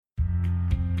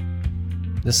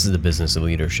This is the Business of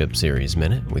Leadership Series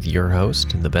Minute with your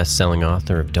host, the best-selling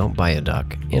author of Don't Buy a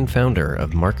Duck and founder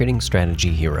of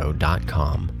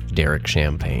MarketingStrategyHero.com, Derek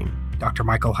Champagne. Dr.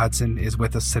 Michael Hudson is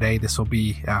with us today. This will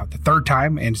be the third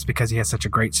time, and it's because he has such a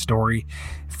great story.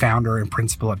 Founder and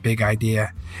principal at Big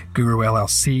Idea Guru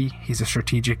LLC. He's a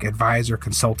strategic advisor,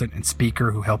 consultant, and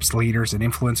speaker who helps leaders and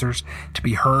influencers to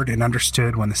be heard and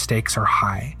understood when the stakes are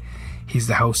high. He's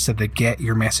the host of the Get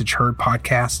Your Message Heard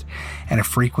podcast and a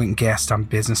frequent guest on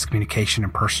business communication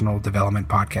and personal development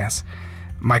podcasts.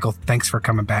 Michael, thanks for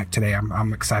coming back today.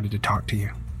 I'm excited to talk to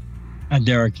you.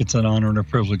 Derek, it's an honor and a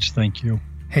privilege. Thank you.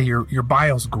 Hey, your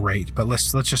bio's great, but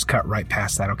let's just cut right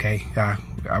past that, okay?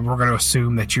 We're going to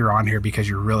assume that you're on here because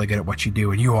you're really good at what you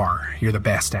do, and you are. You're the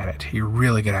best at it. You're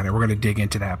really good at it. We're going to dig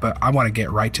into that, but I want to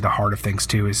get right to the heart of things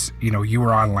too. Is you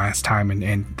were on last time,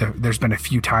 and there's been a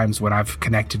few times when I've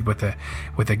connected with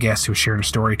a guest who shared a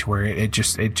story to where it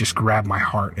just grabbed my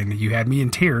heart, and you had me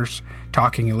in tears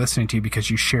talking and listening to you because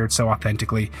you shared so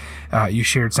authentically. You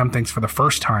shared some things for the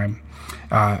first time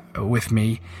with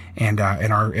me and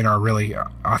in our really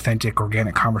authentic,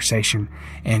 organic conversation,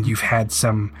 and you've had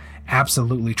some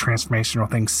absolutely transformational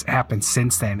things happen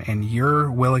since then, and your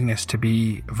willingness to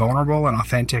be vulnerable and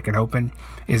authentic and open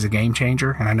is a game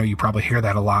changer. And I know you probably hear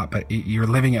that a lot, but you're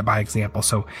living it by example.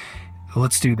 So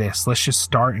let's do this. Let's just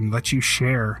start and let you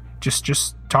share, just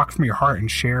talk from your heart and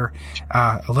share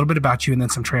a little bit about you and then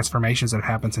some transformations that have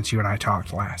happened since you and I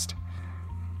talked last.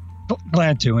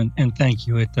 Glad to, and thank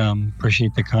you.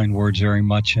 Appreciate the kind words very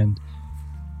much. And,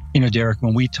 Derek,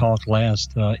 when we talked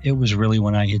last, it was really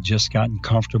when I had just gotten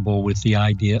comfortable with the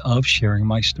idea of sharing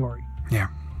my story. Yeah.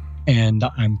 And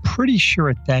I'm pretty sure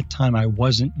at that time I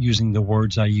wasn't using the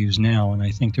words I use now. And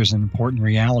I think there's an important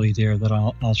reality there that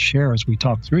I'll share as we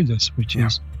talk through this, which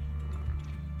is,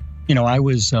 I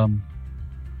was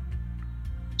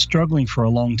struggling for a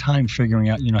long time figuring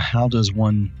out, how does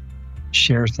one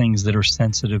share things that are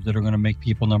sensitive, that are going to make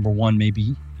people, number one,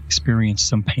 maybe experience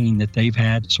some pain that they've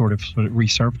had, sort of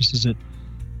resurfaces it.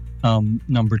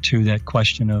 Number two, that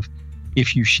question of,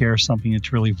 if you share something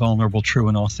that's really vulnerable, true,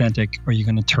 and authentic, are you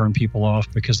going to turn people off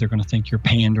because they're going to think you're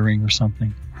pandering or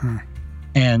something?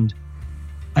 And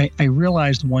I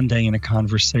realized one day in a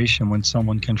conversation when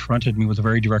someone confronted me with a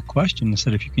very direct question and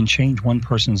said, if you can change one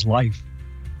person's life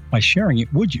by sharing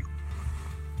it, would you?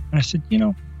 And I said,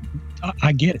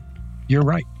 I get it. You're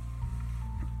right.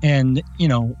 And,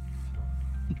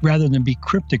 rather than be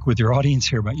cryptic with your audience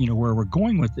here about, where we're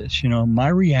going with this, my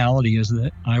reality is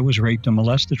that I was raped and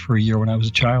molested for a year when I was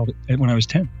a child, when I was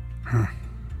 10.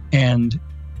 And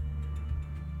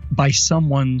by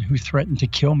someone who threatened to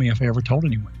kill me if I ever told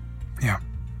anyone. Yeah.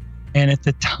 And at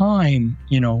the time,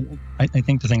 I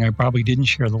think the thing I probably didn't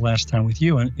share the last time with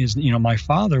you is, my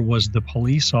father was the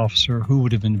police officer who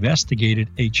would have investigated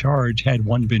a charge had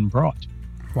one been brought.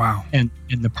 Wow. And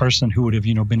the person who would have,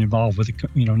 been involved with,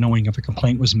 knowing if a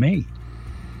complaint was made.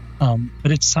 But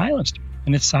it silenced me.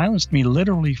 And it silenced me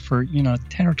literally for,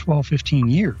 10 or 12, 15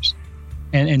 years.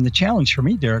 And the challenge for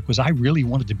me, Derek, was I really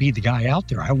wanted to be the guy out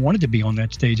there. I wanted to be on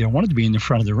that stage. I wanted to be in the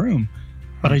front of the room.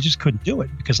 But I just couldn't do it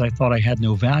because I thought I had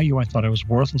no value. I thought I was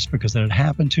worthless because that had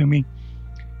happened to me.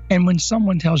 And when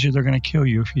someone tells you they're going to kill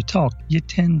you if you talk, you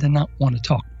tend to not want to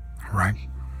talk. Right.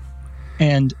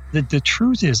 And the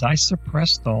truth is, I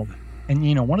suppressed all that. And,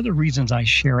 one of the reasons I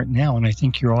share it now, and I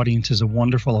think your audience is a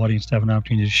wonderful audience to have an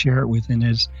opportunity to share it with, and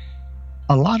is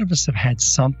a lot of us have had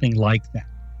something like that.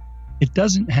 It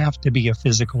doesn't have to be a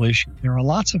physical issue. There are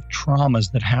lots of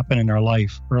traumas that happen in our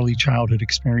life, early childhood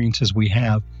experiences we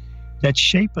have, that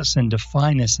shape us and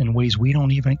define us in ways we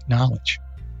don't even acknowledge,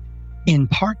 in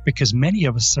part because many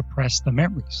of us suppress the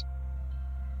memories.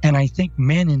 And I think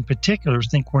men in particular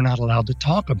think we're not allowed to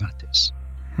talk about this.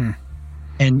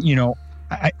 And,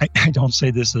 I don't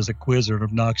say this as a quiz or an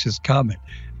obnoxious comment,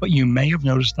 but you may have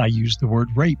noticed I used the word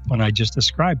rape when I just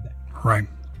described that. Right.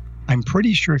 I'm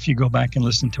pretty sure if you go back and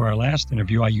listen to our last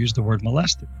interview, I used the word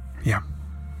molested. Yeah.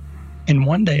 And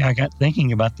one day I got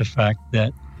thinking about the fact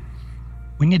that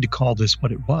we need to call this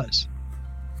what it was.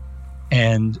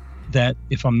 And that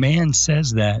if a man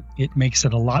says that, it makes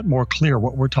it a lot more clear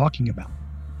what we're talking about.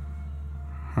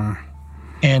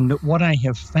 And what I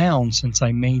have found since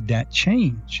I made that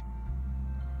change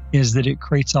is that it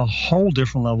creates a whole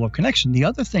different level of connection. The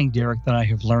other thing, Derek, that I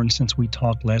have learned since we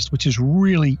talked last, which is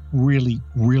really, really,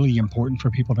 really important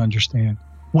for people to understand,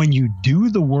 when you do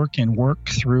the work and work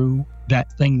through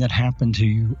that thing that happened to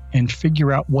you and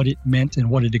figure out what it meant and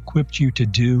what it equipped you to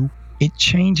do, it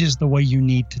changes the way you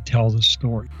need to tell the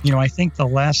story. I think the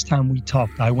last time we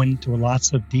talked, I went into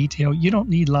lots of detail. You don't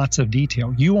need lots of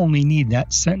detail. You only need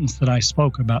that sentence that I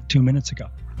spoke about 2 minutes ago.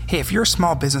 Hey, if you're a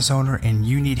small business owner and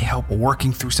you need help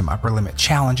working through some upper limit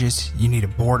challenges, you need a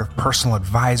board of personal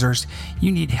advisors,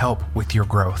 you need help with your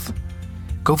growth,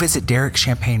 go visit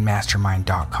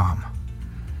DerekChampagneMastermind.com.